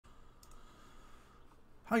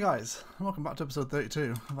Hi guys, and welcome back to episode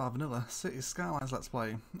 32 of our Vanilla City Skylines Let's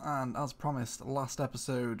Play. And as promised last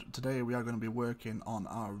episode, today we are going to be working on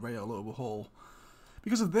our rail overhaul.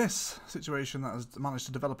 Because of this situation that has managed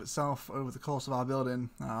to develop itself over the course of our building,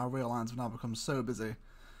 our rail lines have now become so busy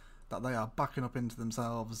that they are backing up into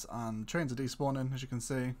themselves and trains are despawning, as you can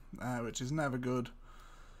see, which is never good.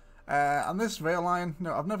 And this rail line,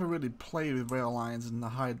 I've never really played with rail lines in a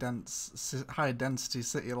high density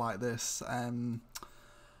city like this.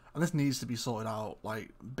 And this needs to be sorted out, like,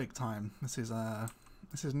 big time. This is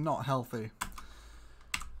not healthy.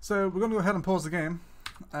 So we're going to go ahead and pause the game,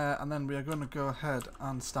 and then we are going to go ahead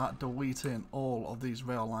and start deleting all of these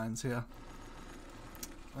rail lines here.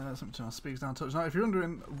 Something to speaks down touch. Now, if you're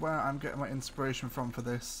wondering where I'm getting my inspiration from for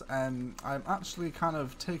this, I'm actually kind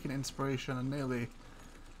of taking inspiration and nearly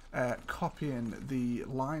copying the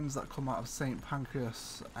lines that come out of St.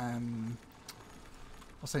 Pancras.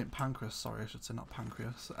 Or St. Pancras, sorry, I should say, not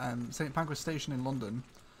Pancras. St. Pancras Station in London.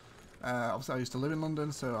 Obviously, I used to live in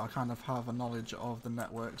London, so I kind of have a knowledge of the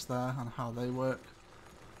networks there and how they work.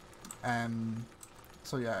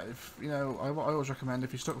 So yeah, if I always recommend,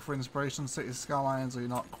 if you're stuck for inspiration, City Skylines, or you're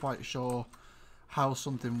not quite sure how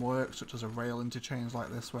something works, such as a rail interchange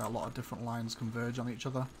like this, where a lot of different lines converge on each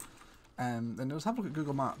other, then just have a look at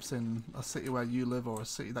Google Maps in a city where you live or a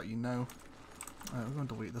city that you know. We're going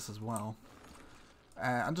to delete this as well.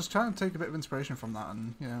 And just trying to take a bit of inspiration from that,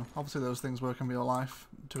 and obviously those things work in real life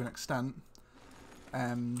to an extent.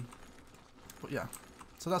 But yeah,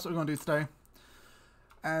 so that's what we're going to do today.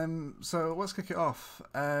 So let's kick it off.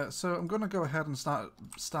 So I'm going to go ahead and start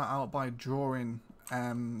out by drawing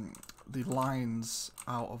the lines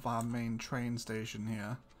out of our main train station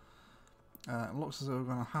here. It looks as though we're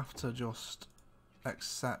going to have to just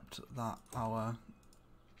accept that our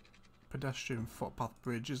pedestrian footpath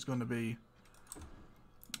bridge is going to be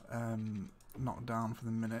knocked down for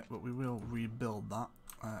the minute, but we will rebuild that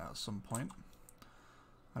at some point.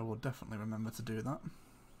 I will definitely remember to do that.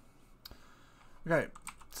 Okay,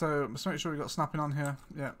 so let's make sure we've got snapping on here.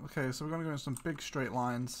 Yeah, okay, so we're going to go in some big straight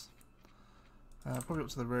lines. Probably up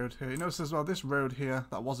to the road here. You notice as well, this road here,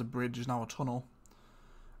 that was a bridge, is now a tunnel.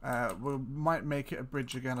 We might make it a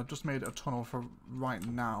bridge again. I've just made it a tunnel for right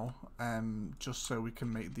now, just so we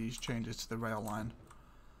can make these changes to the rail line.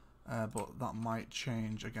 But that might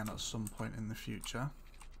change again at some point in the future.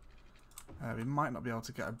 We might not be able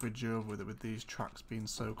to get a bridge over with it with these tracks being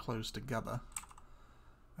so close together.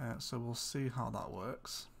 So we'll see how that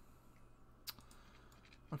works.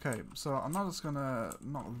 Okay, so I'm now just going to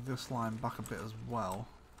knock this line back a bit as well.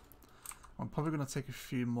 I'm probably going to take a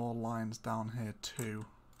few more lines down here too.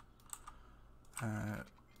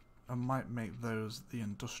 I might make those the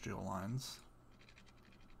industrial lines.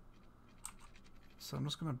 So I'm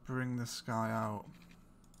just going to bring this guy out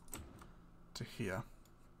to here,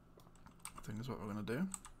 I think is what we're going to do.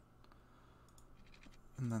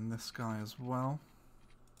 And then this guy as well.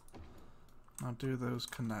 Now, do those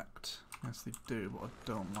connect? Yes, they do, but I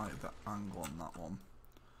don't like the angle on that one.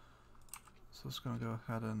 So I'm just going to go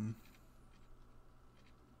ahead and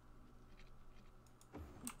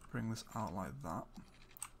bring this out like that.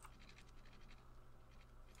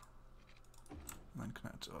 And then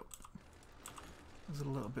connect it up. It's a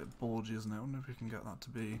little bit bulgy, isn't it? I wonder if we can get that to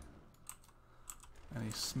be any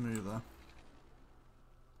smoother.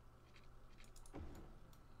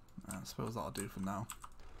 I suppose that'll do for now.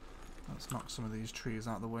 Let's knock some of these trees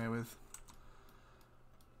out of the way with.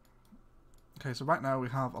 Okay, so right now we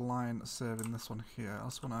have a line serving this one here. I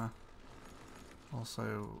just want to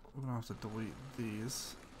also, we're going to have to delete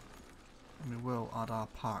these. And we will add our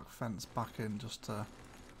park fence back in just to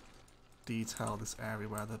detail this area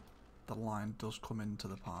where the line does come into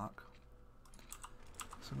the park.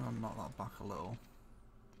 So I'm going to knock that back a little.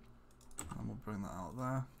 And we'll bring that out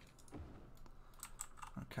there.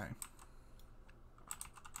 Okay.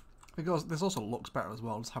 Because this also looks better as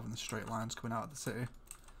well, just having the straight lines coming out of the city.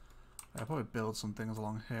 I'll probably build some things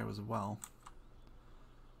along here as well.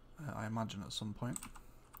 I imagine at some point.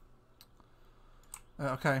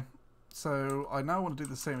 Okay, so I now want to do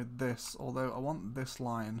the same with this, although I want this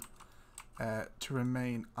line to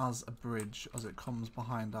remain as a bridge as it comes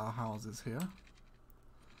behind our houses here.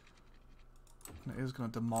 And it is going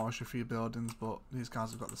to demolish a few buildings, but these guys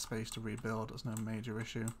have got the space to rebuild. It's no major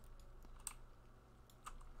issue.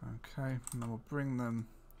 Okay, and then we'll bring them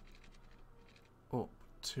up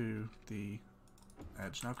to the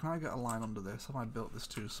edge. Now, can I get a line under this? Have I built this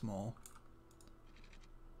too small?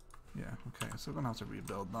 Yeah, okay, so we're going to have to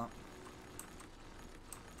rebuild that.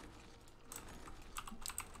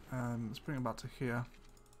 Let's bring it back to here.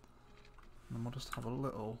 And then we'll just have a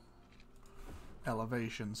little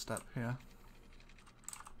elevation step here.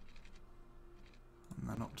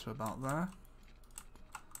 then up to about there.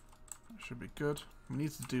 That should be good. We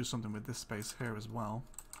need to do something with this space here as well,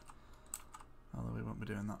 although we won't be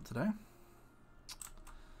doing that today.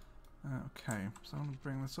 Okay, so I'm going to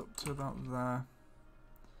bring this up to about there.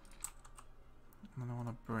 And then I want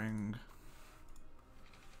to bring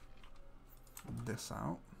this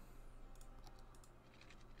out.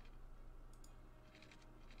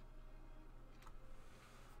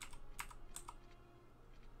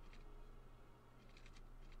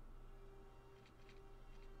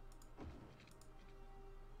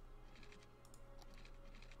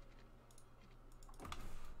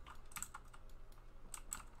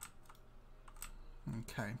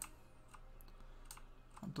 Okay,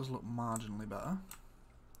 that does look marginally better.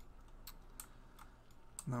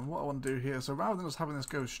 Now what I want to do here, so rather than just having this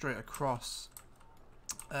go straight across,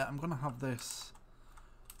 I'm going to have this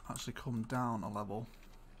actually come down a level,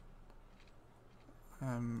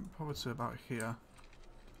 probably to about here,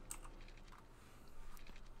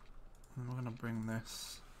 and we're going to bring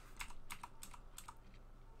this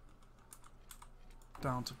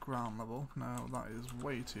down to ground level. Now that is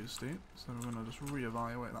way too steep, so we're going to just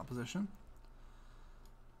reevaluate that position.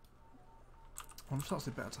 I wonder if it's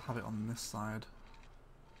actually better to have it on this side.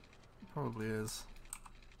 It probably is.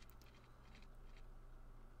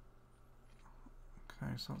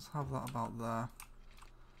 Okay, so let's have that about there.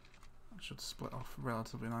 That should split off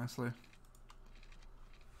relatively nicely.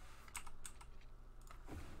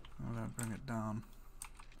 And we're going to bring it down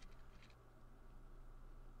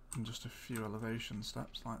in just a few elevation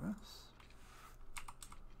steps like this.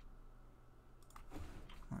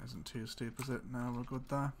 That isn't too steep, is it? No, we're good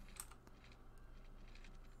there.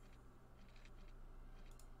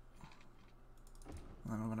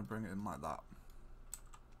 And then we're going to bring it in like that.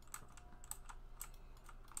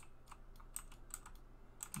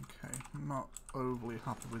 Okay, I'm not overly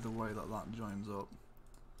happy with the way that that joins up.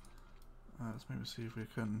 Let's maybe see if we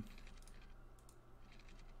can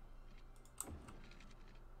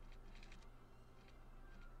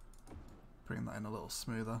bring that in a little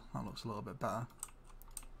smoother. That looks a little bit better.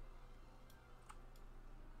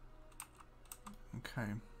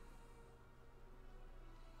 Okay.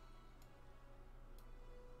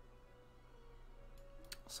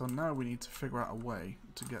 So now we need to figure out a way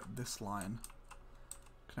to get this line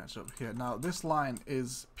connected up here. Now this line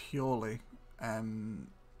is purely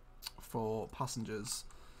for passengers.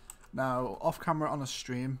 Now off camera on a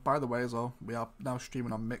stream, by the way as well, we are now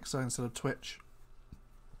streaming on Mixer instead of Twitch.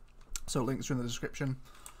 So links are in the description.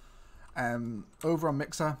 Over on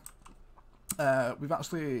Mixer, we've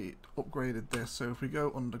actually upgraded this. So if we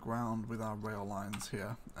go underground with our rail lines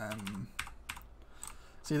here,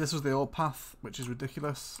 see, this was the old path, which is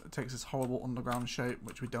ridiculous. It takes this horrible underground shape,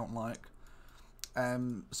 which we don't like.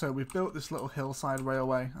 So we've built this little hillside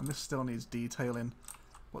railway, and this still needs detailing.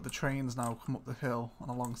 But the trains now come up the hill and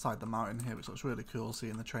alongside the mountain here, which looks really cool,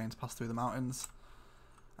 seeing the trains pass through the mountains.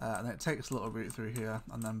 And then it takes a little route through here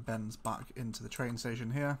and then bends back into the train station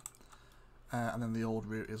here. And then the old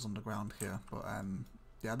route is underground here. But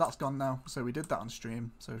yeah, that's gone now. So we did that on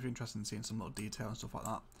stream. So if you're interested in seeing some little detail and stuff like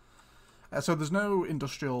that. So there's no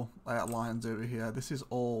industrial lines over here. This is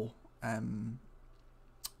all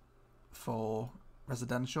for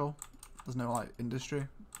residential. There's no like industry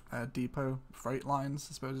depot freight lines,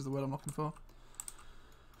 I suppose is the word I'm looking for.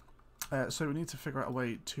 So we need to figure out a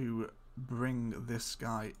way to bring this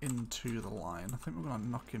guy into the line. I think we're going to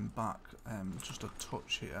knock him back just a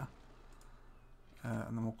touch here,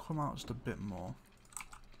 and then we'll come out just a bit more,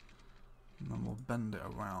 and then we'll bend it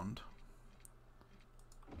around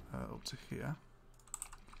up to here,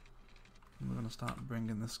 and we're going to start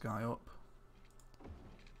bringing this guy up.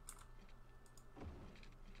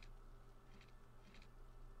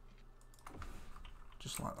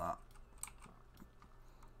 Just like that.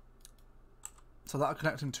 So that'll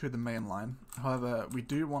connect into the main line. However, we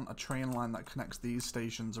do want a train line that connects these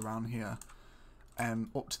stations around here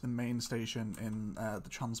up to the main station in the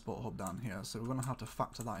transport hub down here. So we're going to have to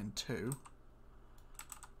factor that in too.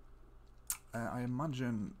 I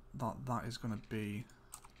imagine that that is going to be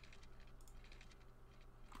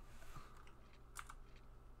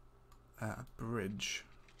a bridge.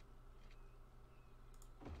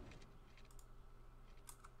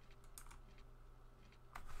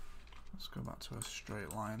 Let's go back to a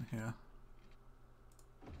straight line here.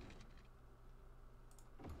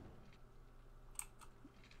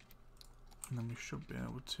 And then we should be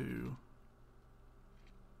able to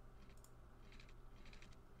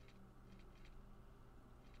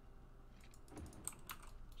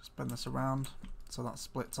just bend this around so that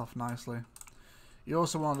splits off nicely. You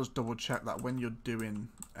also want to just double check that when you're doing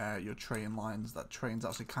your train lines, that trains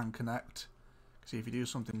actually can connect. See, if you do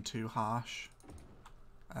something too harsh,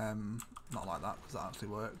 not like that because that actually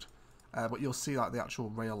worked, but you'll see like the actual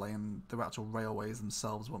rail lane, the actual railways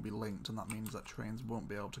themselves won't be linked, and that means that trains won't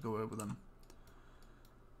be able to go over them.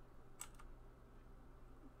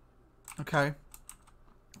 Okay,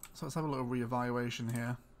 so let's have a little reevaluation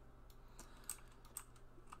here.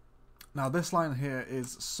 Now this line here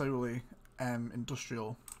is solely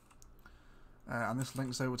industrial, and this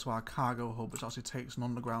links over to our cargo hub, which actually takes an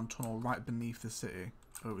underground tunnel right beneath the city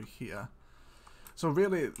over here. So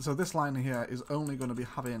really, this line here is only going to be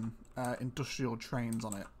having industrial trains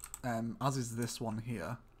on it, as is this one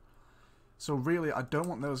here. So really, I don't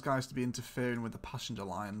want those guys to be interfering with the passenger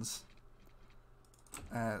lines.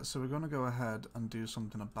 So we're going to go ahead and do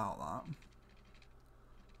something about that.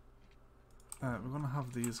 We're going to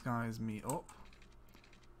have these guys meet up.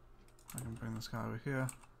 I can bring this guy over here.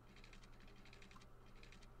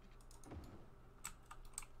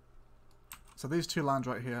 So these two lines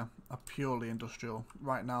right here are purely industrial.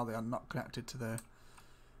 Right now they are not connected to the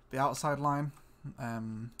outside line.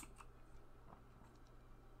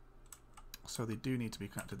 So they do need to be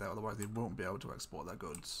connected there, otherwise they won't be able to export their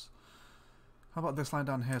goods. How about this line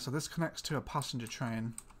down here? So this connects to a passenger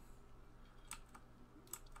train.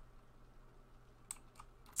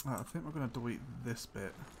 I think we're going to delete this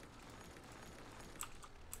bit.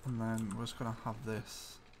 And then we're just going to have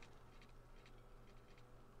this.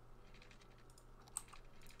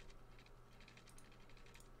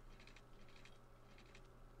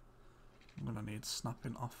 I'm going to need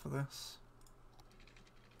snapping off for this.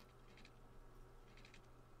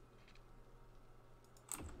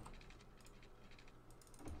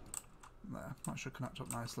 There, that should connect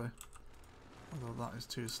up nicely. Although that is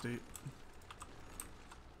too steep.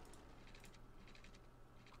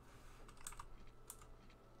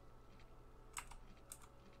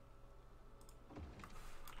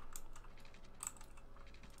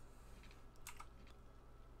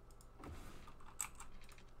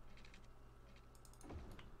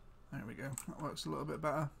 There we go, that works a little bit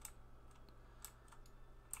better.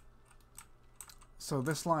 So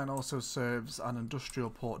this line also serves an industrial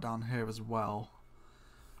port down here as well.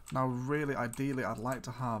 Now really, ideally, I'd like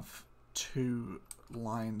to have two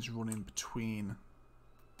lines running between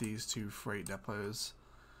these two freight depots.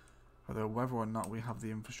 Although whether or not we have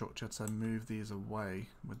the infrastructure to move these away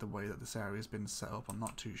with the way that this area has been set up, I'm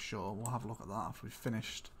not too sure. We'll have a look at that after we've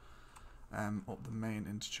finished up the main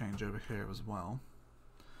interchange over here as well.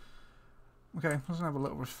 Okay, I'm just going to have a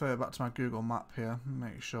little refer back to my Google map here and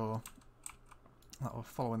make sure that we're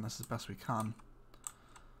following this as best we can.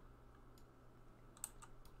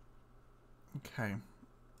 Okay,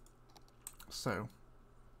 so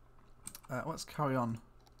let's carry on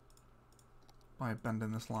by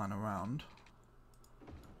bending this line around.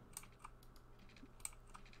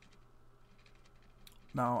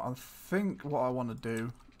 Now I think what I want to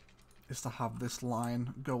do is to have this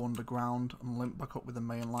line go underground and link back up with the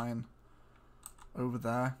main line over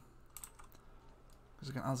there. Because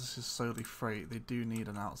again, as this is solely freight, they do need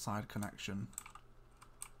an outside connection.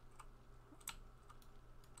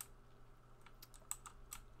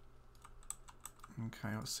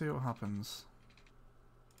 Okay, let's see what happens.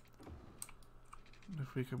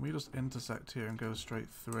 If we just intersect here and go straight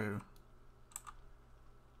through.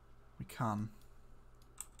 We can.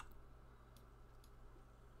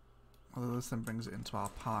 Although this then brings it into our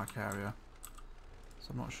park area. So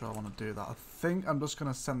I'm not sure I want to do that. I think I'm just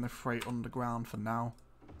going to send the freight underground for now.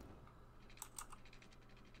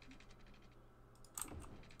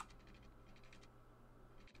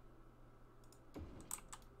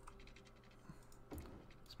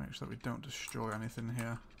 Let's make sure that we don't destroy anything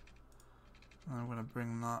here. And I'm going to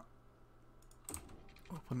bring that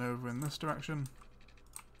up and over in this direction.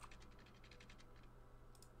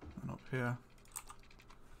 And up here.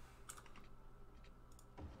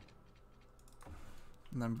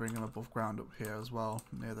 And then bring them above ground up here as well,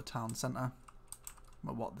 near the town centre.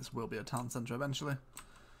 Well, what this will be a town centre eventually.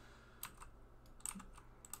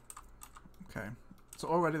 Okay, so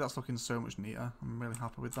already that's looking so much neater. I'm really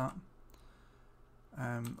happy with that.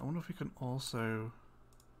 I wonder if we can also...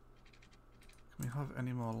 Can we have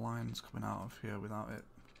any more lines coming out of here without it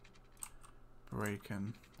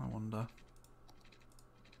breaking? I wonder.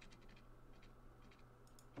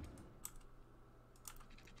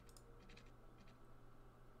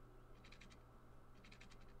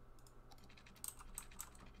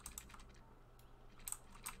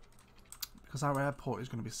 Because our airport is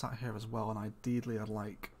going to be sat here as well, and ideally I'd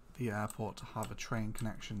like the airport to have a train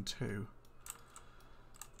connection too.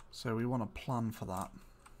 So we want to plan for that.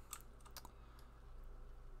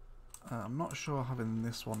 I'm not sure having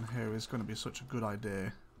this one here is going to be such a good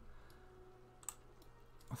idea.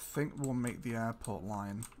 I think we'll make the airport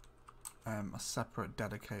line a separate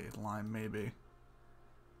dedicated line, maybe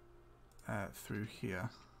through here.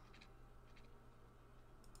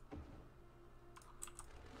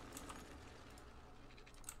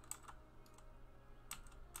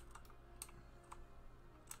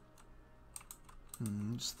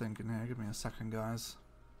 I'm just thinking here, give me a second guys.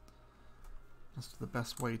 That's the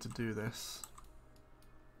best way to do this.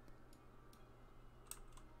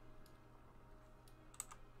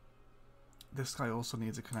 This guy also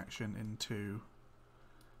needs a connection into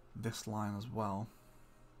this line as well.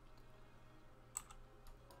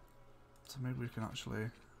 So maybe we can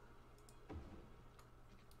actually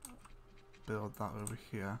build that over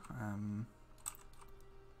here.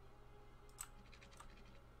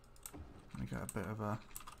 Let me get a bit of a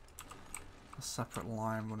separate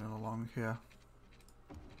line running along here.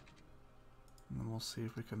 And then we'll see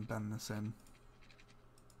if we can bend this in.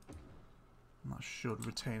 And that should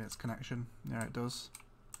retain its connection. Yeah, it does.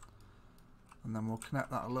 And then we'll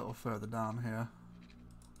connect that a little further down here.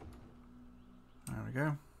 There we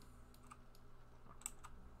go.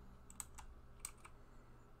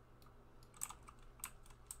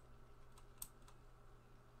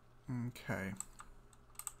 Okay.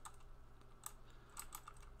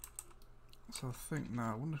 So I think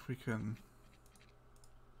now, I wonder if we can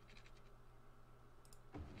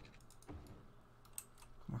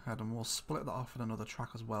come ahead and we'll split that off in another track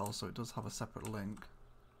as well, so it does have a separate link.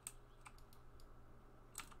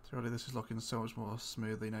 So already this is looking so much more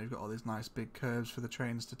smooth. You know, you've got all these nice big curves for the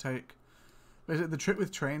trains to take. Basically, the trick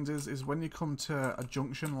with trains is when you come to a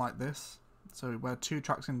junction like this, so where two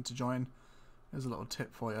tracks interjoin, here's a little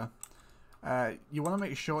tip for you. You want to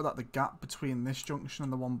make sure that the gap between this junction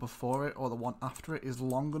and the one before it or the one after it is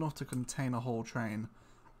long enough to contain a whole train.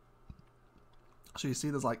 So you see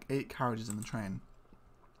there's like 8 carriages in the train.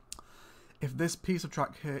 If this piece of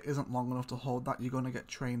track here isn't long enough to hold that, you're going to get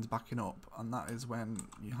trains backing up, and that is when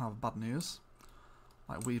you have bad news,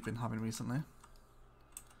 like we've been having recently.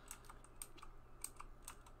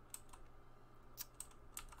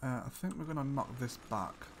 I think we're going to knock this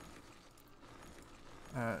back.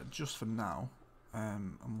 Just for now,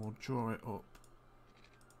 and we'll draw it up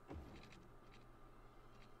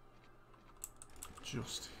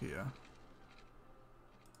just here,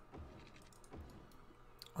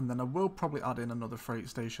 and then I will probably add in another freight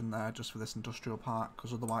station there just for this industrial park,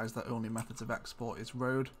 because otherwise their only methods of export is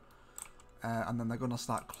road, and then they're going to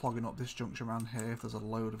start clogging up this junction around here if there's a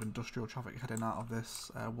load of industrial traffic heading out of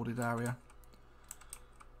this wooded area.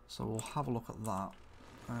 So we'll have a look at that.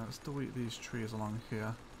 Let's delete these trees along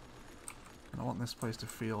here. And I want this place to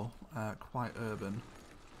feel quite urban,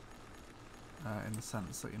 in the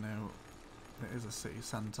sense that, you know, it is a city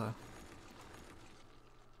centre.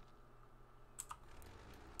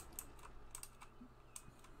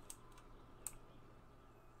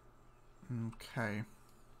 Okay.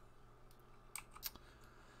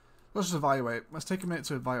 Let's just evaluate. Let's take a minute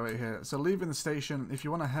to evaluate here. So leaving the station, if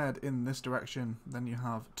you want to head in this direction, then you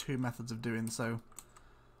have 2 methods of doing so.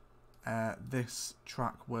 This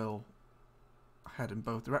track will head in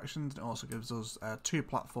both directions. It also gives us 2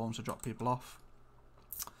 platforms to drop people off.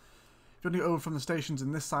 If you want to go over from the stations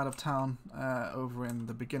in this side of town, over in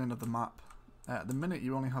the beginning of the map, at the minute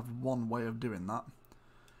you only have one way of doing that,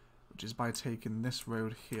 which is by taking this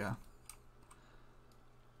road here.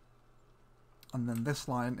 And then this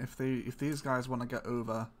line, if these guys want to get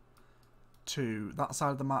over to that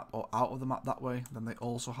side of the map or out of the map that way, then they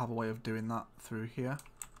also have a way of doing that through here.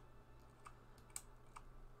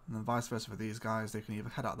 And then vice versa for these guys, they can either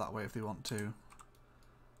head out that way if they want to.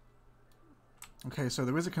 Okay, so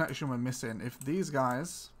there is a connection we're missing. If these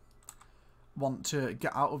guys want to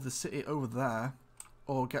get out of the city over there,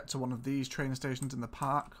 or get to one of these train stations in the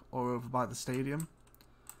park, or over by the stadium,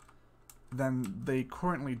 then they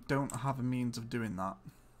currently don't have a means of doing that.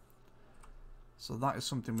 So that is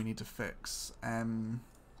something we need to fix. I'm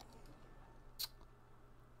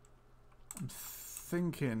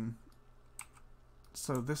thinking...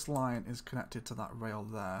 So this line is connected to that rail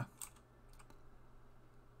there.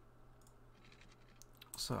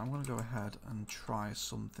 So I'm going to go ahead and try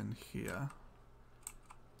something here.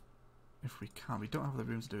 If we can. We don't have the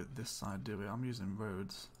room to do it this side, do we? I'm using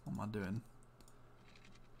roads. What am I doing?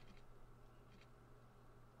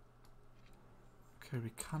 Okay,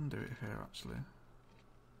 we can do it here actually.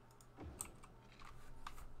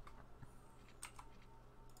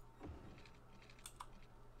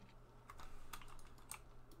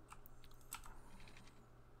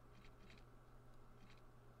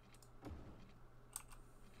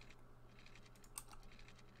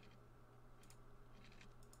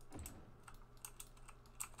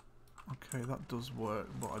 Okay, that does work,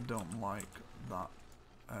 but I don't like that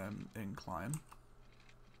incline.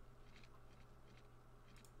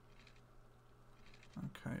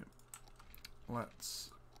 Okay,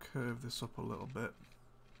 let's curve this up a little bit.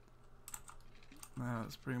 Now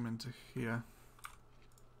let's bring them into here.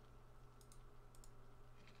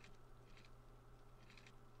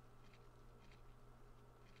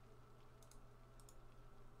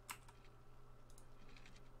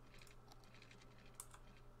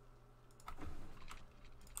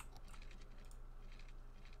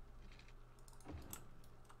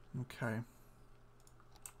 Okay.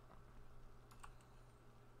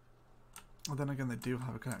 Well, then again, they do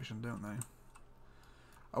have a connection, don't they?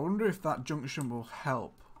 I wonder if that junction will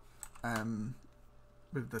help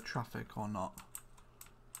with the traffic or not.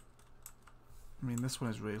 I mean, this one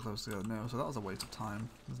is really close together now, so that was a waste of time.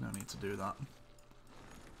 There's no need to do that.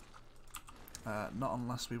 Not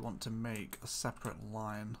unless we want to make a separate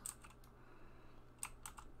line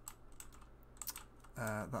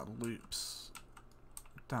that loops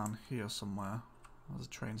down here somewhere. There's a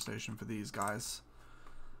train station for these guys.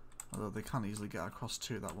 Although they can easily get across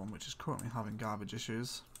to that one, which is currently having garbage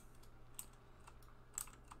issues.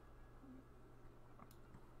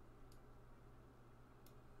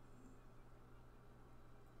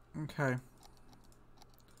 Okay.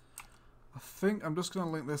 I think I'm just going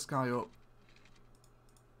to link this guy up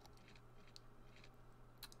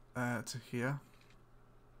to here.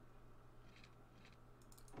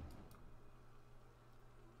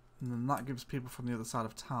 And then that gives people from the other side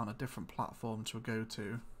of town a different platform to go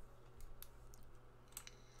to.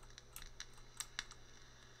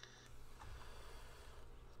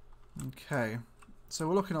 Okay, so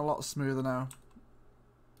we're looking a lot smoother now.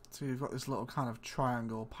 So you've got this little kind of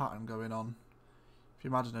triangle pattern going on. If you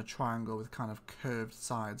imagine a triangle with kind of curved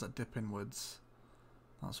sides that dip inwards,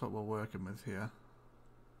 that's what we're working with here.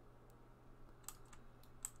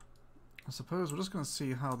 I suppose we're just going to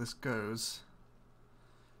see how this goes.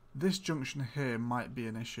 This junction here might be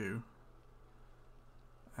an issue.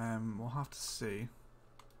 We'll have to see.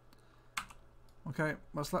 Okay,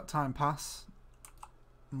 let's let time pass.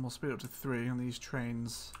 And we'll speed up to 3 on these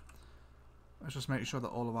trains. Let's just make sure that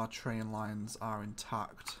all of our train lines are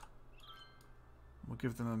intact. We'll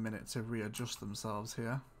give them a minute to readjust themselves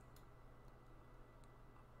here.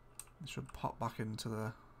 They should pop back into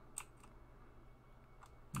the...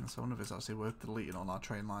 So I wonder if it's actually worth deleting all our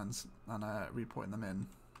train lines and re-putting them in.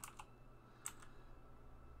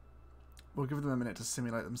 We'll give them a minute to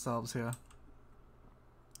simulate themselves here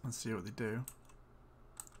and see what they do.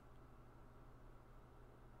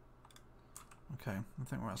 Okay, I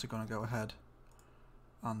think we're actually going to go ahead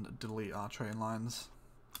and delete our train lines.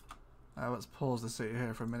 Let's pause the city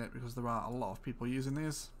here for a minute because there are a lot of people using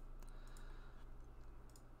these.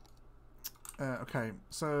 Okay,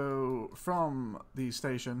 so from the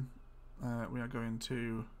station we are going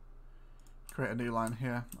to create a new line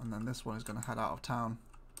here, and then this one is going to head out of town,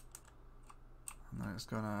 and then it's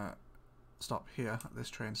going to stop here at this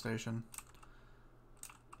train station.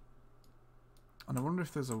 And I wonder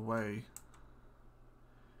if there's a way...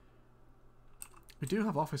 We do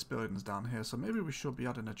have office buildings down here, so maybe we should be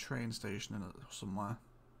adding a train station in it somewhere.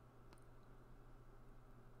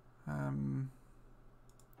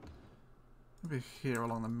 Maybe here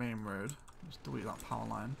along the main road. Just delete that power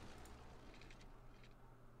line.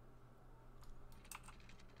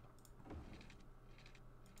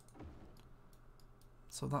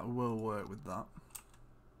 So that will work with that.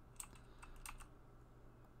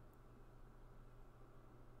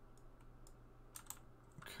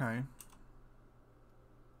 Okay.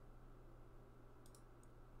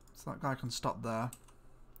 So that guy can stop there.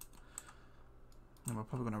 And we're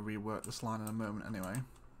probably going to rework this line in a moment anyway.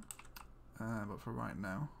 But for right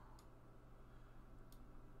now...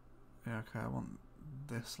 Yeah, okay, I want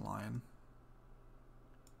this line.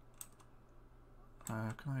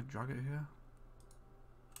 Can I drag it here?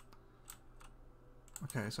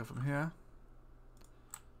 Okay, so from here,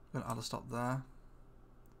 I'm going to add a stop there.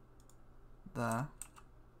 There.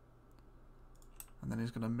 And then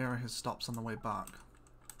he's going to mirror his stops on the way back.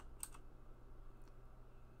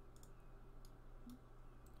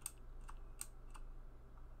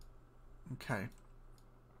 Okay.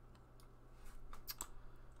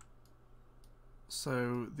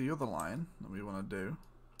 So the other line that we want to do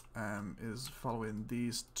is following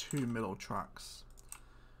these 2 middle tracks.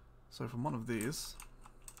 So from one of these,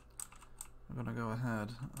 we're going to go ahead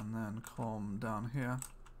and then come down here,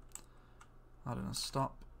 add in a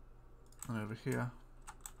stop, and over here,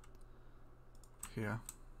 here.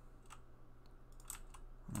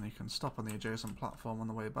 And then you can stop on the adjacent platform on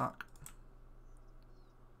the way back.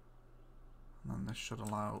 And And this should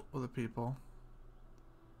allow other people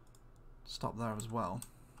to stop there as well.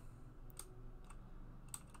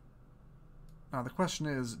 Now the question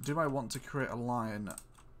is, do I want to create a line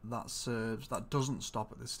that doesn't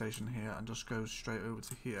stop at this station here and just goes straight over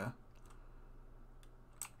to here?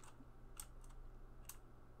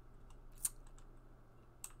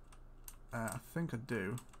 I think I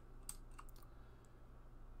do.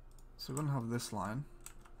 So we're going to have this line.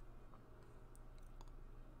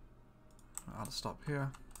 I'll stop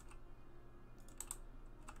here,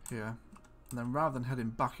 here, and then rather than heading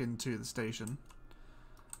back into the station,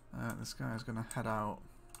 this guy is going to head out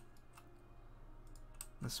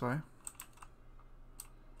this way,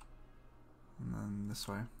 and then this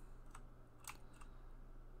way,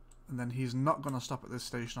 and then he's not going to stop at this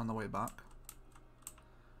station on the way back.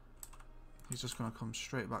 He's just going to come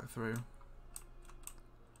straight back through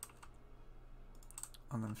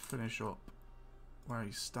and then finish up where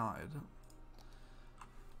he started.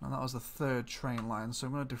 And that was the third train line, so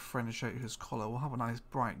I'm going to differentiate his colour. We'll have a nice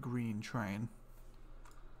bright green train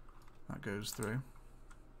that goes through.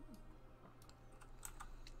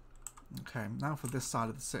 Okay, now for this side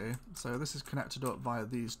of the city. So this is connected up via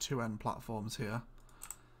these two end platforms here.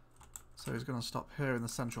 So he's going to stop here in the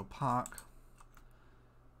central park.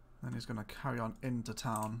 Then he's going to carry on into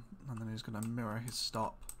town, and then he's going to mirror his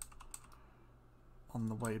stop on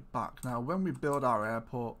the way back. Now when we build our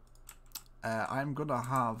airport, I'm going to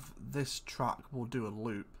have this track will do a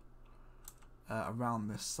loop around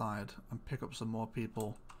this side and pick up some more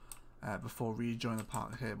people before rejoin the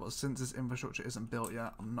park here. But since this infrastructure isn't built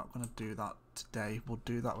yet, I'm not going to do that today. We'll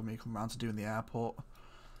do that when we come around to doing the airport,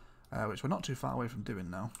 which we're not too far away from doing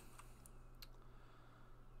now.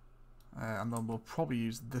 And then we'll probably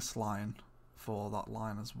use this line for that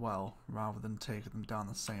line as well, rather than taking them down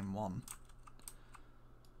the same one.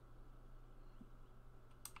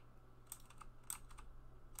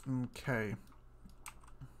 Okay.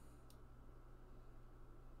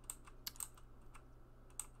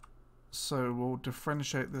 So we'll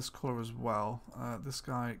differentiate this colour as well. This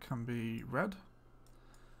guy can be red.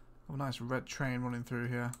 Have a nice red train running through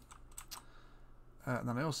here. And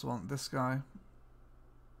then I also want this guy.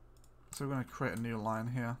 So we're going to create a new line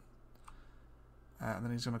here. And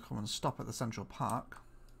then he's going to come and stop at the central park.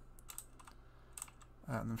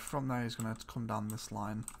 And then from there he's going to come down this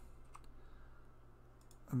line.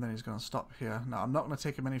 And then he's going to stop here. Now I'm not going to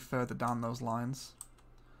take him any further down those lines.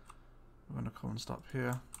 We're going to come and stop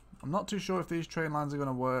here. I'm not too sure if these train lines are going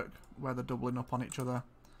to work, where they're doubling up on each other.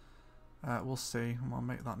 We'll see. And we'll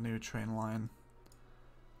make that new train line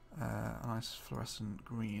a nice fluorescent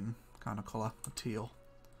green kind of colour, a teal.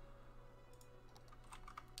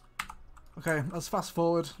 Okay, let's fast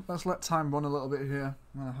forward. Let's let time run a little bit here.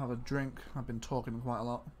 I'm going to have a drink. I've been talking quite a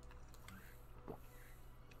lot.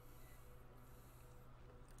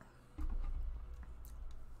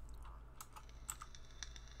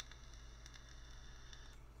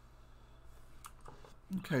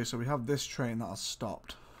 Okay, so we have this train that has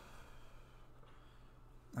stopped.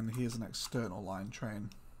 And here's an external line train.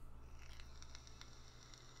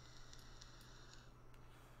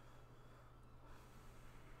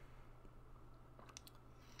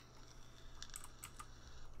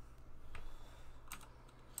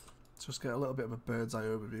 Let's just get a little bit of a bird's eye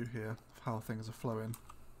overview here of how things are flowing.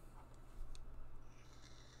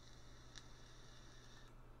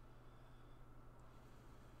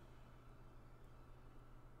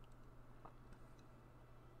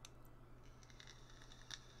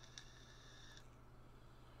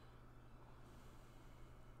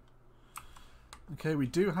 Okay, we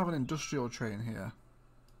do have an industrial train here.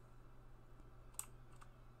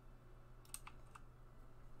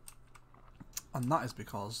 And that is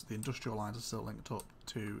because the industrial lines are still linked up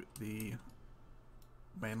to the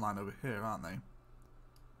main line over here, aren't they?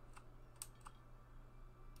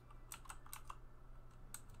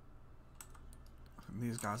 I think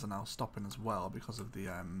these guys are now stopping as well because of the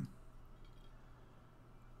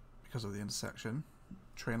intersection.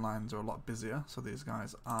 Train lines are a lot busier, so these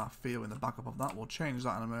guys are feeling the backup of that. We'll change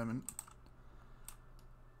that in a moment.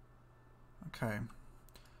 Okay.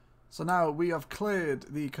 So now we have cleared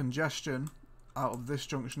the congestion out of this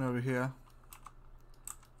junction over here.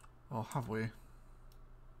 Or have we?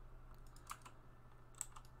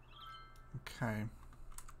 Okay.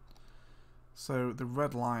 So the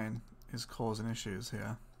red line is causing issues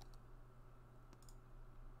here.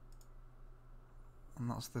 And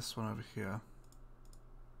that's this one over here.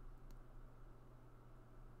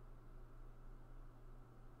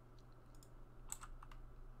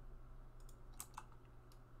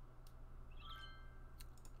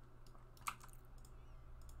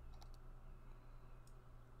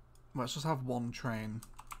 Let's just have one train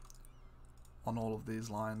on all of these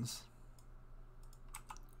lines.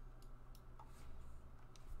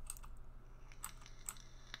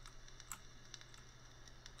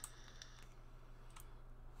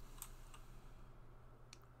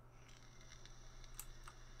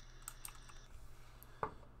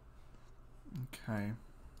 Okay.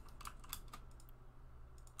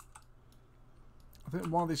 I think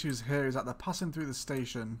one of the issues here is that they're passing through the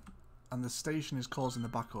station and the station is causing the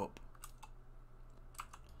backup.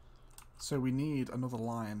 So we need another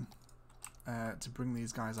line to bring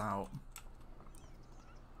these guys out.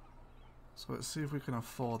 So let's see if we can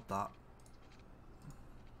afford that.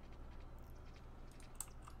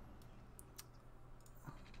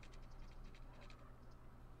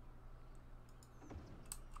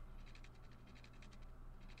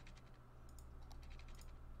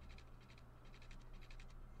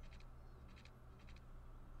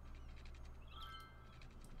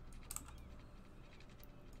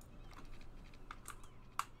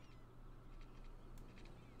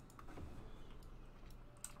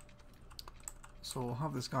 So we'll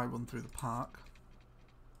have this guy run through the park.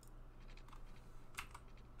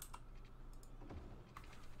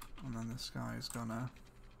 And then this guy is gonna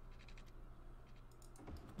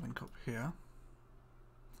link up here.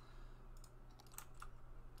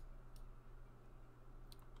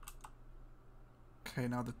 Okay,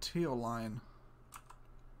 now the teal line.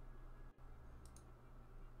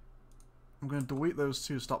 I'm going to delete those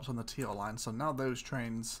two stops on the teal line, so now those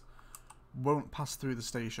trains won't pass through the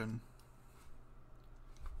station.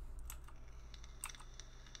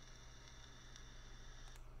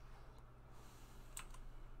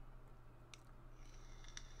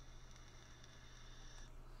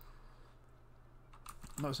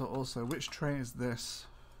 No, so also, which train is this?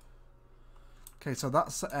 Okay, so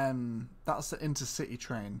that's the intercity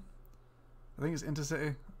train. I think it's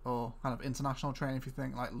intercity, or kind of international train if you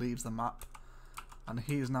think, like, leaves the map. And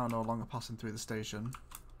he is now no longer passing through the station.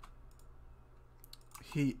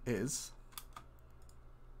 He is.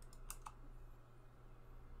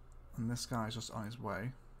 And this guy is just on his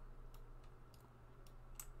way.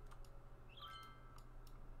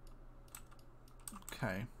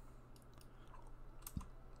 Okay.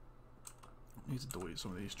 Need to delete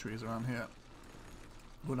some of these trees around here.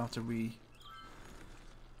 We're gonna have to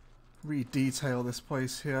re-detail this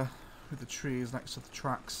place here with the trees next to the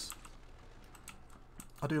tracks.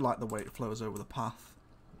 I do like the way it flows over the path,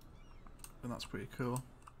 and that's pretty cool.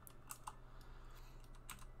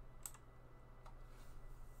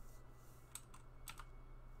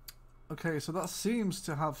 Okay, so that seems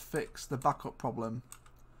to have fixed the backup problem.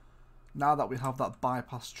 Now that we have that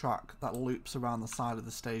bypass track that loops around the side of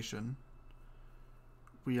the station,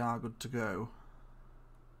 we are good to go.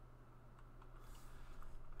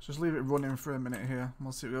 Just leave it running for a minute here.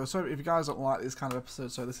 We'll see what we go. So if you guys don't like this kind of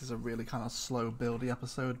episode, so this is a really kind of slow buildy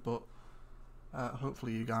episode, but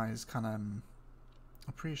hopefully you guys can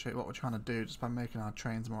appreciate what we're trying to do just by making our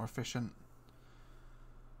trains more efficient.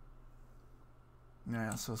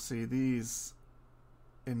 Yeah, so see, these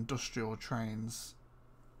industrial trains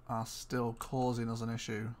are still causing us an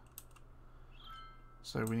issue.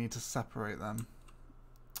 So we need to separate them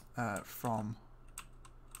from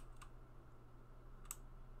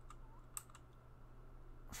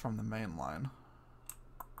the main line.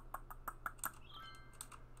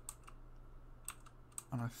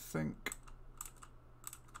 And I think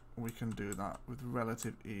we can do that with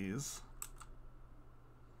relative ease.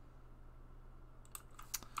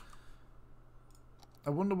 I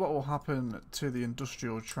wonder what will happen to the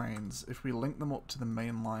industrial trains if we link them up to the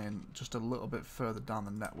main line just a little bit further down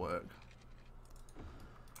the network.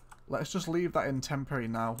 Let's just leave that in temporary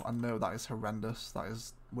now. I know that is horrendous. That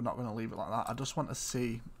is, we're not going to leave it like that. I just want to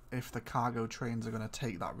see if the cargo trains are going to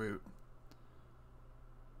take that route.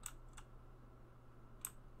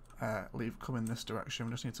 Come in this direction.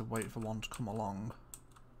 We just need to wait for one to come along.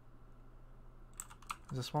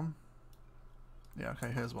 Is this one? Yeah,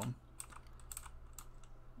 okay, here's one.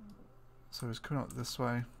 So he's coming up this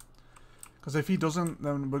way. Because if he doesn't,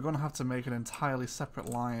 then we're going to have to make an entirely separate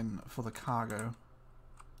line for the cargo.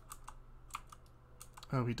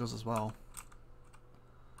 Oh, he does as well.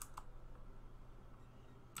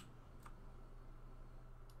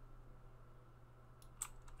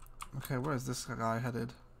 Okay, where is this guy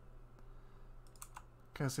headed?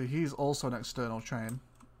 Okay, so he's also an external train.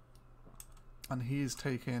 And he's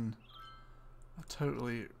taking a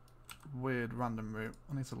totally weird random route.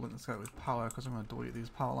 I need to link this guy with power because I'm going to delete these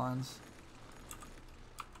power lines.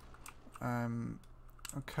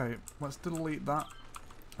 Okay, let's delete that.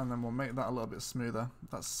 And then we'll make that a little bit smoother.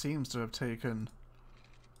 That seems to have taken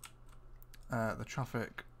the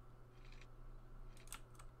traffic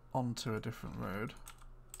onto a different road.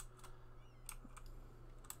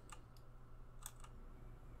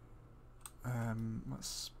 Let's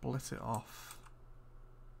split it off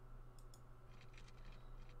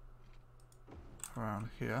around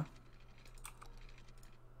here.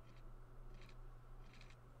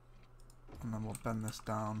 And then we'll bend this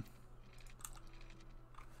down.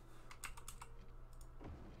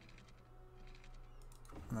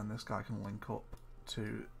 And then this guy can link up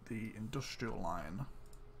to the industrial line.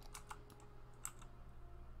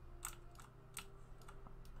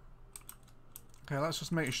 Okay, let's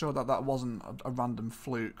just make sure that that wasn't a random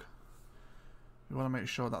fluke. We want to make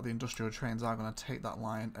sure that the industrial trains are going to take that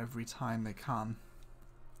line every time they can.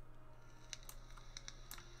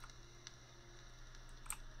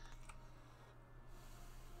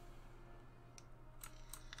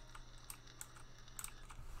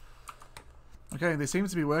 Okay, they seem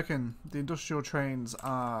to be working. The industrial trains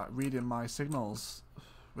are reading my signals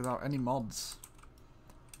without any mods.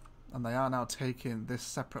 And they are now taking this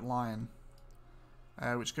separate line,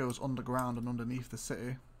 which goes underground and underneath the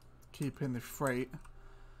city, keeping the freight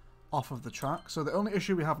off of the track. So the only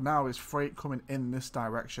issue we have now is freight coming in this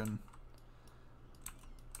direction,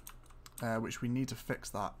 which we need to fix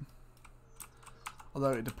that.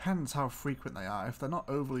 Although it depends how frequent they are. If they're not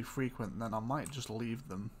overly frequent, then I might just leave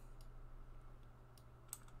them.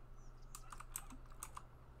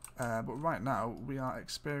 But right now we are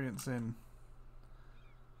experiencing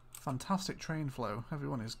fantastic train flow.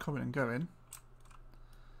 Everyone is coming and going.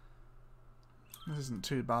 This isn't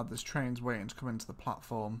too bad. This train's waiting to come into the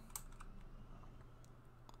platform.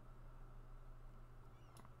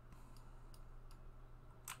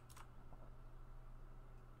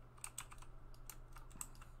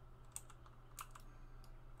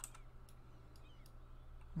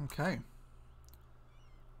 Okay.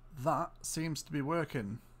 That seems to be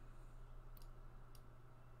working.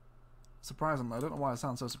 Surprisingly, I don't know why I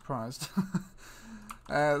sound so surprised.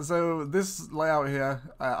 So this layout here,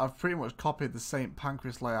 I've pretty much copied the St.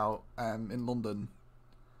 Pancras layout in London.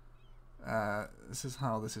 This is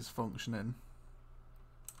how this is functioning.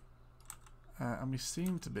 And we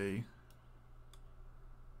seem to be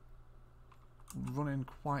running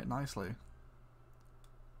quite nicely.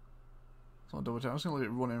 So I'll double check. I'm just going to let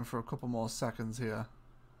it run in for a couple more seconds here.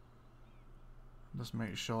 Just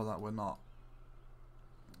make sure that we're not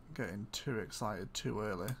getting too excited too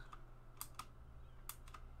early.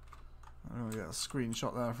 I'm going to get a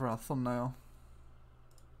screenshot there for our thumbnail.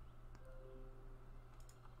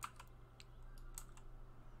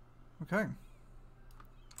 Okay.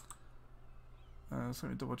 So let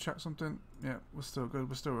me double check something. Yeah, we're still good.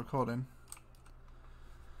 We're still recording.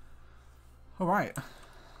 Alright.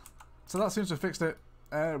 So that seems to have fixed it.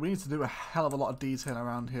 We need to do a hell of a lot of detail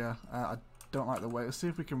around here. I don't like the way. Let's see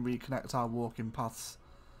if we can reconnect our walking paths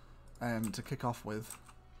to kick off with.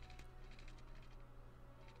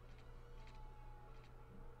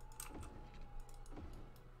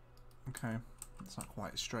 Okay, it's not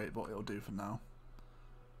quite straight, but it'll do for now.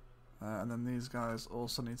 And then these guys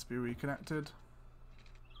also need to be reconnected.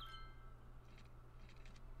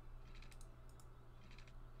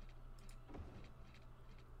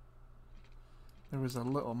 There is a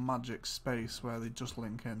little magic space where they just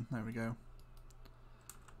link in. There we go.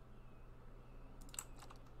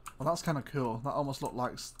 Well, that's kind of cool. That almost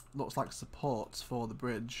looks like supports for the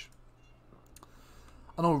bridge.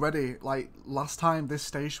 And already, like last time, this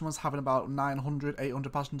station was having about 900,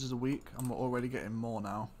 800 passengers a week, and we're already getting more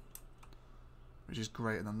now, which is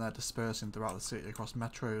great. And then they're dispersing throughout the city across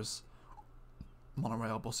metros,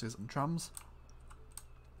 monorail, buses, and trams.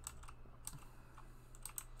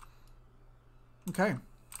 Okay,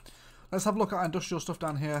 let's have a look at our industrial stuff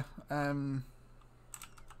down here.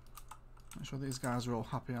 Make sure these guys are all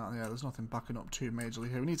happy out there. There's nothing backing up too majorly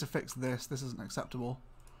here. We need to fix this. This isn't acceptable.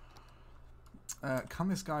 Can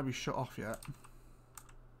this guy be shut off yet?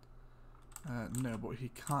 No, but he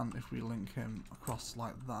can if we link him across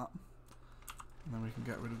like that. And then we can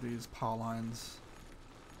get rid of these power lines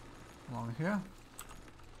along here.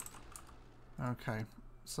 Okay,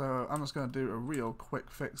 so I'm just going to do a real quick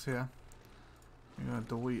fix here. I'm going to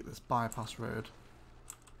delete this bypass road.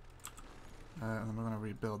 And then we're going to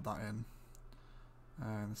rebuild that in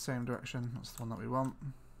the same direction. That's the one that we want.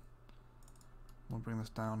 We'll bring this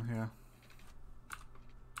down here.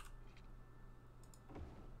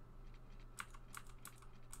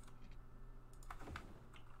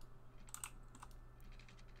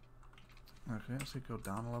 Okay, let's see, go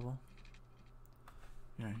down a level.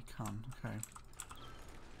 Yeah, he can. Okay.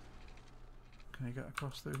 Can he get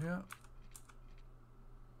across through here?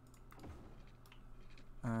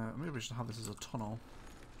 Maybe we should have this as a tunnel.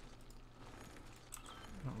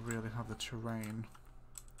 Don't really have the terrain.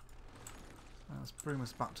 Let's bring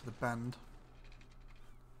this back to the bend.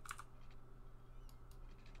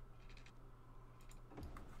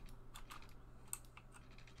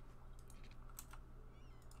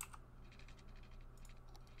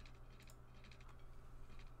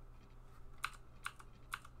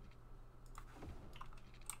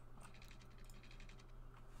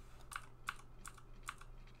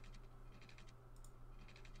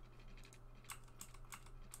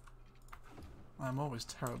 I'm always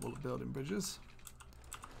terrible at building bridges.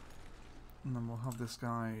 And then we'll have this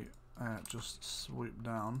guy just swoop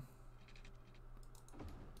down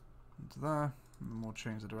into there, and then we'll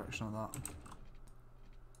change the direction of that.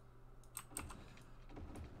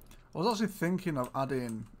 I was actually thinking of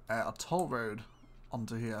adding a toll road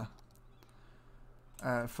onto here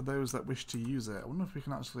for those that wish to use it. I wonder if we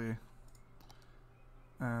can actually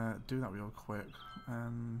do that real quick.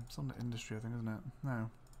 It's under industry, I think, isn't it? No.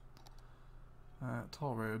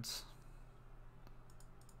 Toll roads.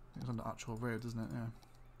 It's under actual roads, isn't it? Yeah.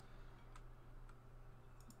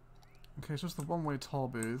 Okay, so it's the one-way toll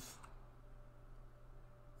booth.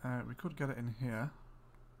 We could get it in here.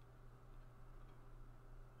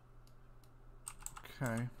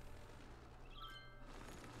 Okay.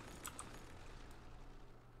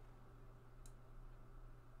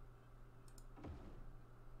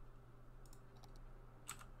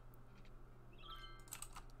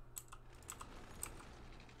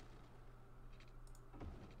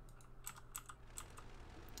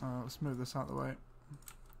 Let's move this out of the way.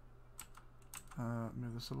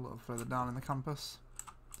 Move this a little further down in the campus.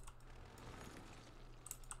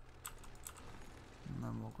 And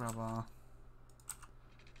then we'll grab our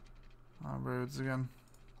roads again.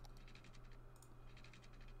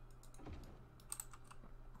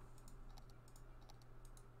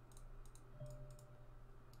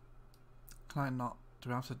 Can I not? Do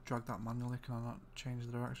we have to drag that manually? Can I not change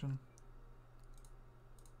the direction?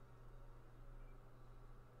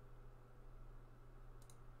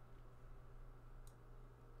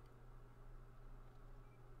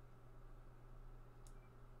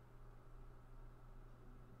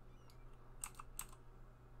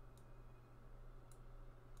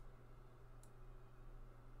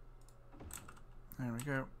 There we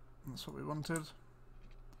go. That's what we wanted.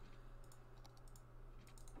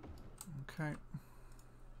 Okay.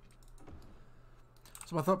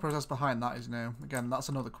 So my thought process behind that is, you know, again, that's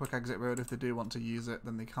another quick exit road. If they do want to use it,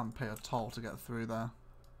 then they can pay a toll to get through there.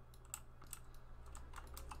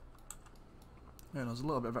 Yeah, there's a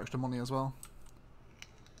little bit of extra money as well.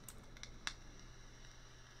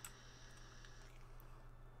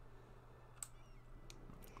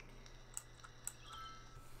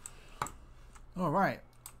 Alright.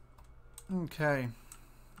 Okay.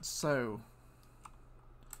 So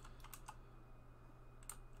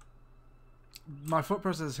my thought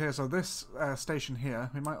process is here. So this station here,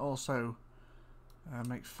 we might also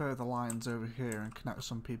make further lines over here and connect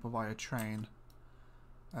some people via train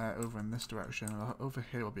over in this direction. Over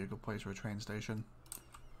here will be a good place for a train station.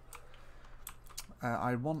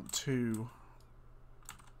 I want to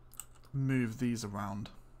move these around.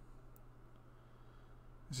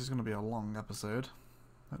 This is going to be a long episode.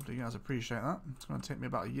 Hopefully you guys appreciate that. It's going to take me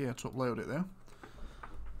about a year to upload it though.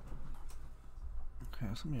 Okay,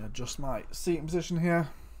 so let me adjust my seating position here.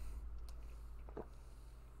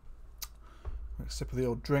 Quick sip of the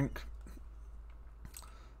old drink.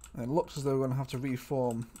 It looks as though we're going to have to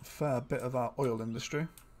reform a fair bit of our oil industry.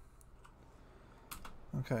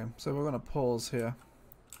 Okay, so we're going to pause here.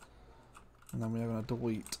 And then we are going to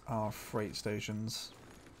delete our freight stations.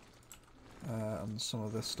 And some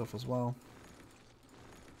of this stuff as well.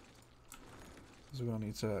 So we're going to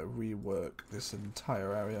need to rework this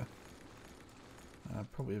entire area.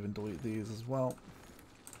 Probably even delete these as well.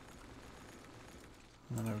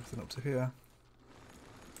 And then everything up to here.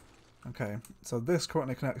 Okay, so this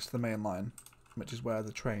currently connects to the main line, which is where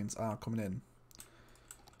the trains are coming in.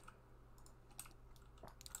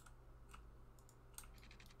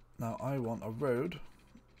 Now I want a road,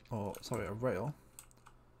 or sorry, a rail,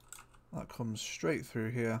 that comes straight through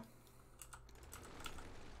here.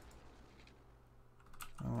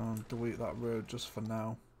 I'll delete that road just for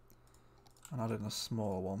now and add in a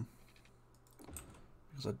smaller one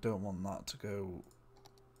because I don't want that to go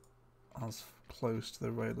as close to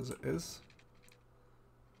the rail as it is.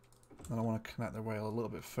 And I want to connect the rail a little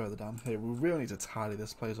bit further down here. We really need to tidy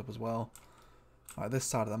this place up as well. This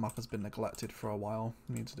side of the map has been neglected for a while.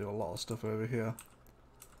 We need to do a lot of stuff over here.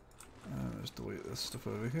 Let's delete this stuff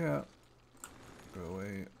over here. Go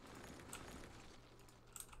away.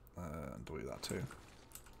 And delete that too.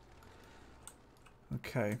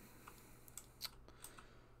 Okay.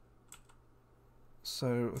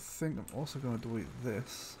 So I think I'm also going to delete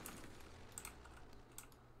this.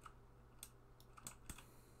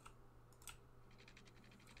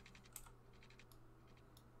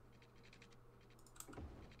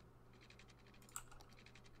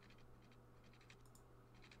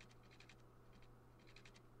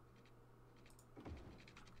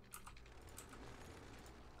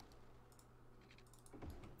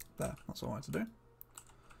 There, that's all I wanted to do.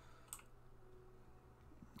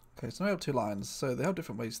 Okay, so now we have two lines, so they have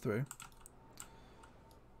different ways through.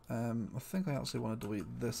 I think I actually want to delete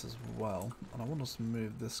this as well, and I want us to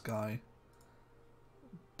move this guy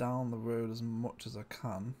down the road as much as I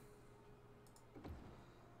can.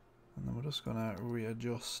 And then we're just going to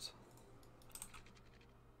readjust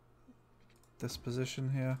this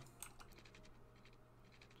position here,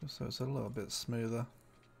 just so it's a little bit smoother.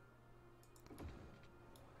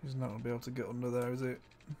 He's not going to be able to get under there, is it?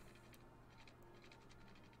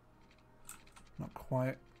 Not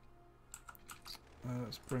quite.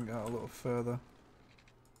 Let's bring it out a little further.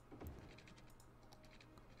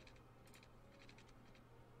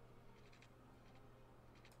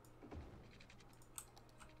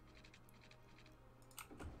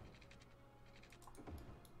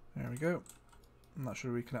 There we go. And that should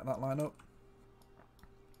reconnect that line up.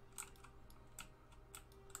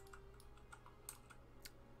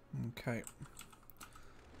 Okay.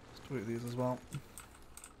 Let's delete these as well.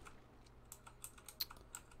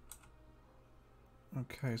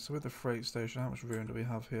 Okay, so with the freight station, how much room do we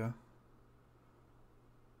have here?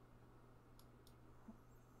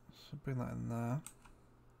 So bring that in there.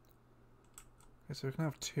 Okay, so we can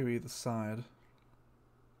have two either side.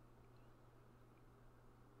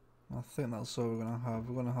 I think that's all we're going to have.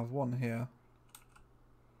 We're going to have one here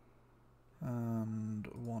and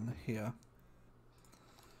one here.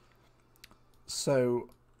 So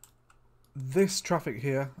this traffic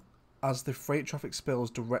here, as the freight traffic spills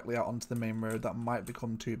directly out onto the main road, that might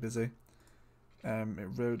become too busy. It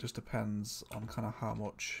really just depends on kind of how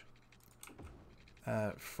much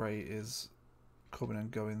freight is coming and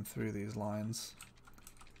going through these lines.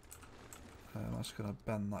 I'm just going to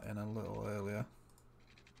bend that in a little earlier.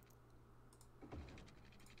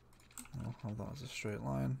 I'll have that as a straight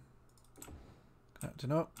line.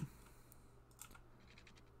 Connecting up.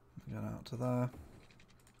 Get out to there.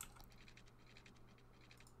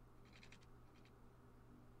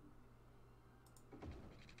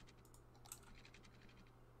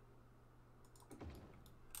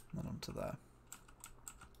 And onto there.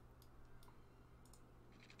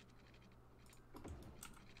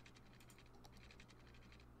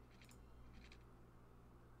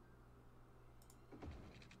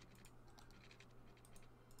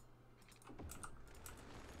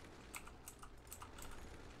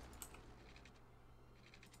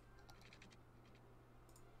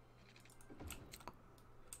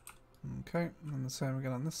 Okay, and the same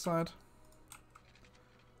again on this side.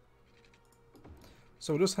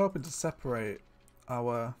 So we're just helping to separate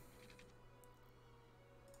our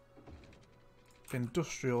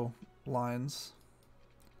industrial lines.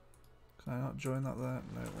 Can I not join that there?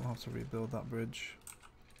 No, we'll have to rebuild that bridge.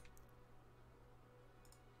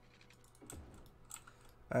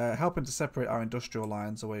 Helping to separate our industrial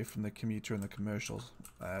lines away from the commuter and the commercial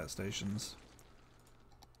stations.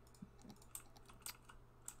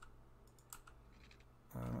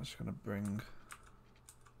 I'm just going to bring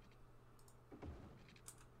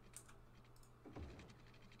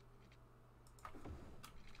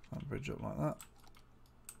that bridge up like that.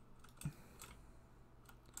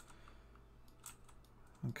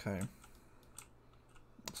 Okay.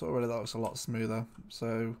 So already that looks a lot smoother.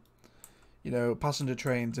 So, you know, passenger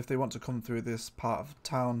trains, if they want to come through this part of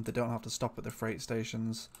town, they don't have to stop at the freight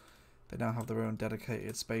stations. They now have their own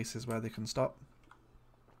dedicated spaces where they can stop.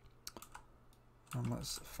 And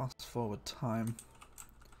let's fast forward time.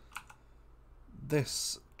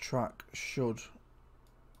 This track should,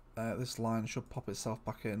 this line should pop itself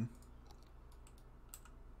back in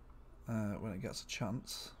when it gets a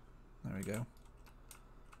chance. There we go.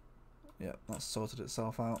 Yep, that's sorted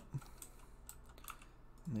itself out.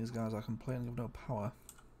 And these guys are complaining of no power.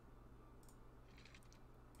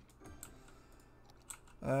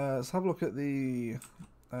 Let's have a look at the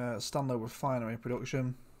Stanlow refinery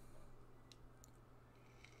production.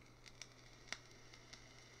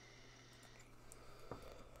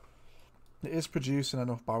 It is producing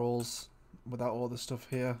enough barrels without all this stuff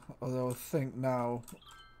here, although I think now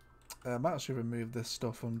I might actually remove this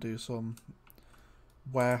stuff and do some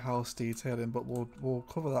warehouse detailing, but we'll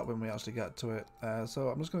cover that when we actually get to it. So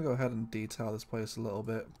I'm just going to go ahead and detail this place a little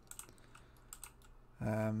bit.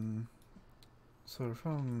 So if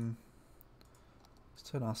let's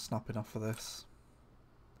turn our snapping off for this.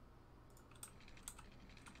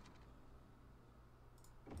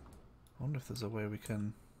 I wonder if there's a way we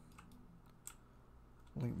can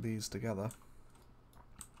link these together.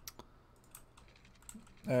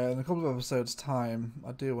 In a couple of episodes' time,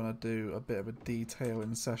 I do want to do a bit of a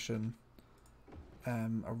detailing session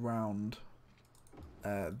around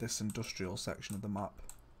this industrial section of the map.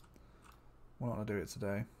 Why not do it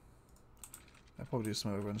today? I'll probably do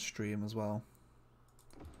some over on stream as well.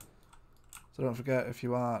 So don't forget, if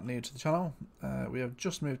you are new to the channel, we have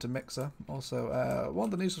just moved to Mixer. Also, one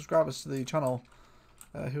of the new subscribers to the channel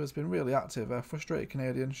who has been really active,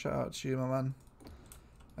 FrustratedCanadian, shout out to you, my man.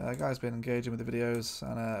 Guy's been engaging with the videos,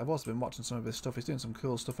 and I've also been watching some of his stuff. He's doing some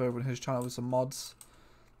cool stuff over in his channel with some mods,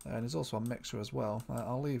 and he's also on Mixer as well.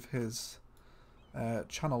 I'll leave his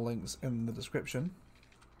channel links in the description.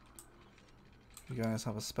 If you guys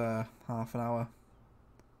have a spare half an hour,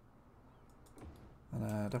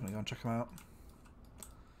 and definitely go and check him out.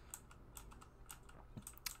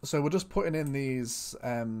 So we're just putting in these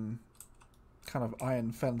kind of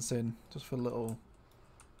iron fencing just for little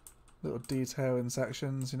detailing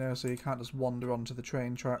sections, you know, so you can't just wander onto the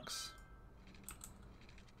train tracks.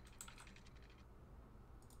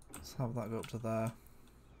 Let's have that go up to there.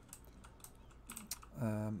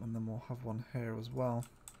 And then we'll have one here as well.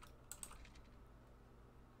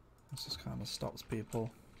 This just kind of stops people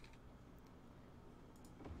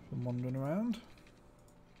from wandering around.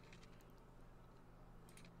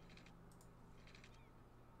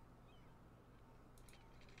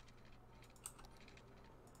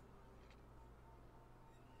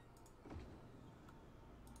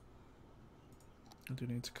 I do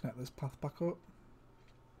need to connect this path back up.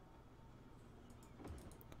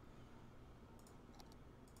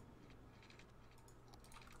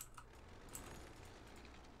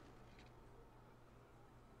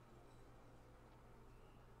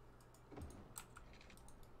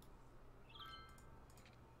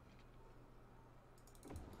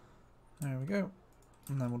 There we go.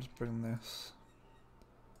 And then we'll just bring this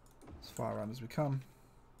as far around as we can.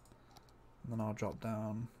 And then I'll drop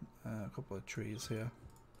down a couple of trees here.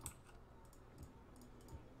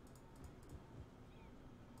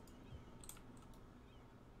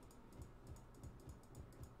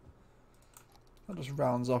 That just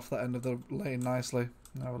rounds off that end of the lane nicely.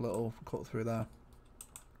 Now a little cut through there.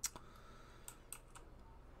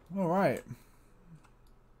 Alright.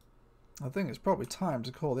 I think it's probably time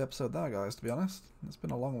to call the episode there, guys, to be honest. It's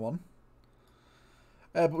been a long one.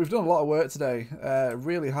 But we've done a lot of work today.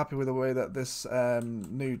 Really happy with the way that this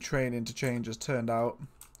new train interchange has turned out.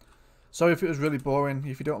 Sorry if it was really boring.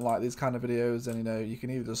 If you don't like these kind of videos, then, you know, you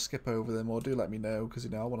can either just skip over them or do let me know, because,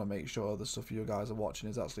 you know, I want to make sure the stuff you guys are watching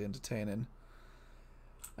is actually entertaining.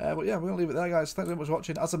 But yeah, we're going to leave it there, guys. Thanks very much for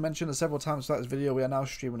watching. As I mentioned several times throughout this video, we are now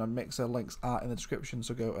streaming on Mixer. Links are in the description,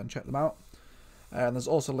 so go and check them out. And there's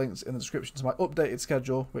also links in the description to my updated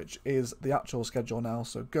schedule, which is the actual schedule now,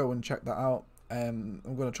 so go and check that out. I'm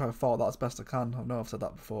going to try and follow that as best I can. I know I've said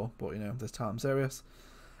that before, but, you know, this time I'm serious.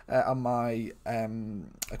 And my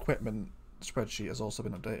equipment spreadsheet has also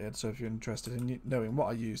been updated, so if you're interested in knowing what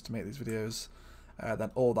I use to make these videos,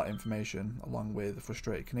 then all that information, along with the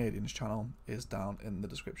Frustrated Canadians channel, is down in the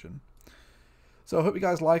description. So I hope you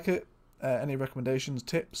guys like it. Any recommendations,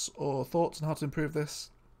 tips, or thoughts on how to improve this,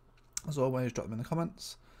 as always, drop them in the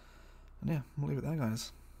comments. And yeah, we'll leave it there,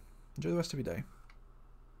 guys. Enjoy the rest of your day.